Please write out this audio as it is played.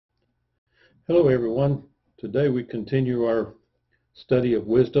Hello everyone. Today we continue our study of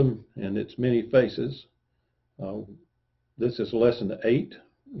wisdom and its many faces. Uh, this is lesson 8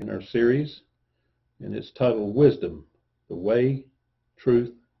 in our series, and it's titled Wisdom, the Way,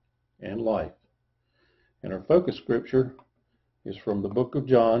 Truth, and Life. And our focus scripture is from the book of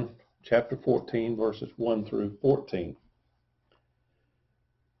John, chapter 14, verses 1 through 14.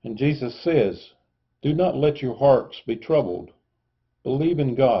 And Jesus says, "Do not let your hearts be troubled. Believe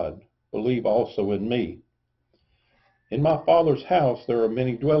in God. Believe also in me. In my Father's house there are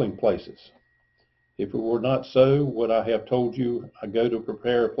many dwelling places. If it were not so, would I have told you, I go to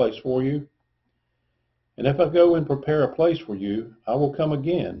prepare a place for you? And if I go and prepare a place for you, I will come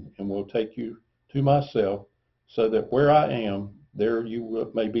again and will take you to myself, so that where I am, there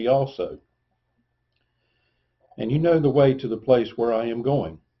you may be also. And you know the way to the place where I am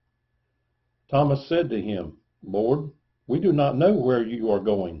going." Thomas said to him, "Lord, we do not know where you are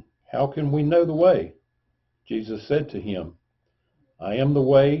going. How can we know the way?" Jesus said to him, "I am the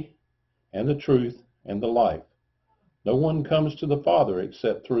way and the truth and the life. No one comes to the Father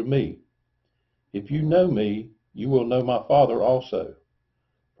except through me. If you know me, you will know my Father also.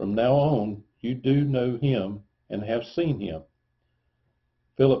 From now on, you do know him and have seen him."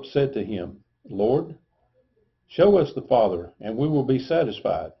 Philip said to him, "Lord, show us the Father, and we will be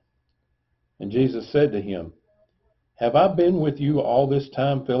satisfied." And Jesus said to him, "Have I been with you all this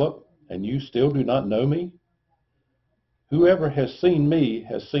time, Philip, and you still do not know me? Whoever has seen me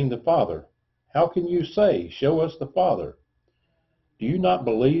has seen the Father. How can you say, 'Show us the Father'? Do you not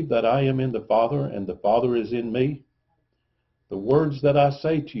believe that I am in the Father and the Father is in me? The words that I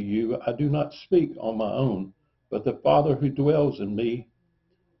say to you, I do not speak on my own, but the Father who dwells in me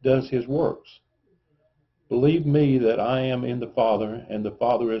does his works. Believe me that I am in the Father and the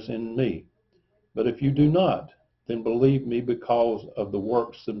Father is in me. But if you do not, then believe me because of the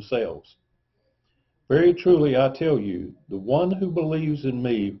works themselves. Very truly I tell you, the one who believes in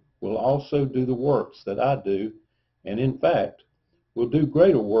me will also do the works that I do, and in fact will do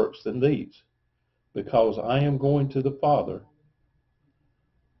greater works than these, because I am going to the Father.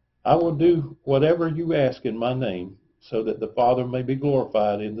 I will do whatever you ask in my name, so that the Father may be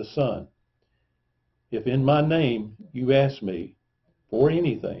glorified in the Son. If in my name you ask me for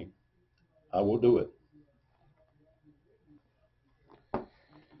anything, I will do it."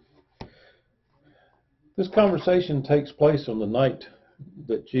 This conversation takes place on the night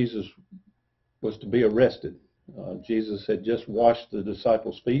that Jesus was to be arrested. Jesus had just washed the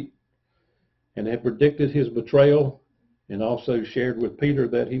disciples' feet and had predicted his betrayal, and also shared with Peter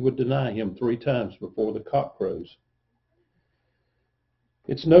that he would deny him 3 times before the cock crows.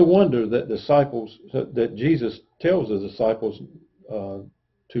 It's no wonder that Jesus tells the disciples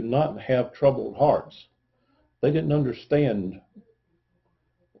to not have troubled hearts. They didn't understand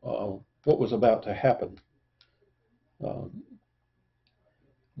what was about to happen.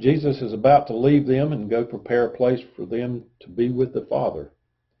 Jesus is about to leave them and go prepare a place for them to be with the Father.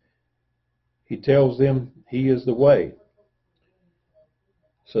 He tells them he is the way.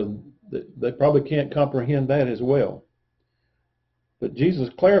 So they probably can't comprehend that as well. But Jesus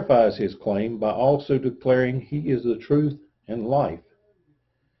clarifies his claim by also declaring he is the truth and life.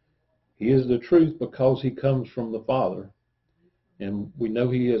 He is the truth because he comes from the Father. And we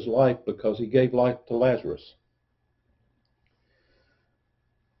know he is life because he gave life to Lazarus.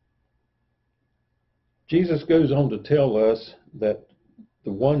 Jesus goes on to tell us that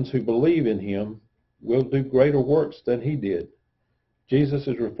the ones who believe in him will do greater works than he did. Jesus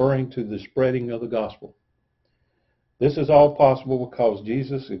is referring to the spreading of the gospel. This is all possible because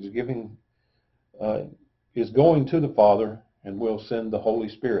Jesus is going to the Father and will send the Holy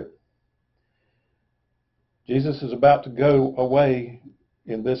Spirit. Jesus is about to go away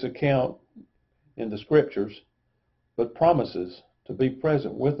in this account in the scriptures, but promises to be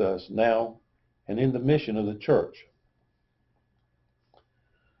present with us now and in the mission of the church.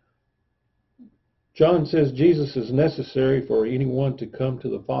 John says Jesus is necessary for anyone to come to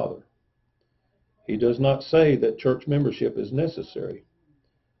the Father. He does not say that church membership is necessary.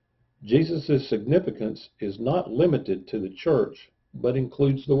 Jesus' significance is not limited to the church, but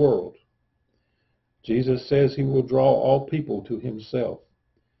includes the world. Jesus says he will draw all people to himself,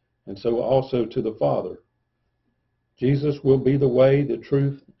 and so also to the Father. Jesus will be the way, the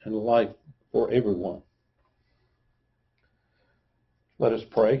truth, and life for everyone. Let us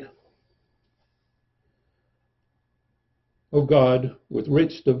pray. O God, with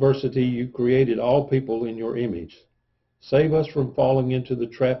rich diversity you created all people in your image. Save us from falling into the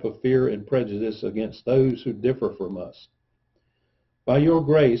trap of fear and prejudice against those who differ from us. By your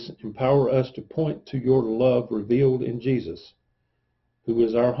grace, empower us to point to your love revealed in Jesus, who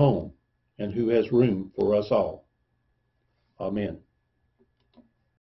is our home, and who has room for us all. Amen.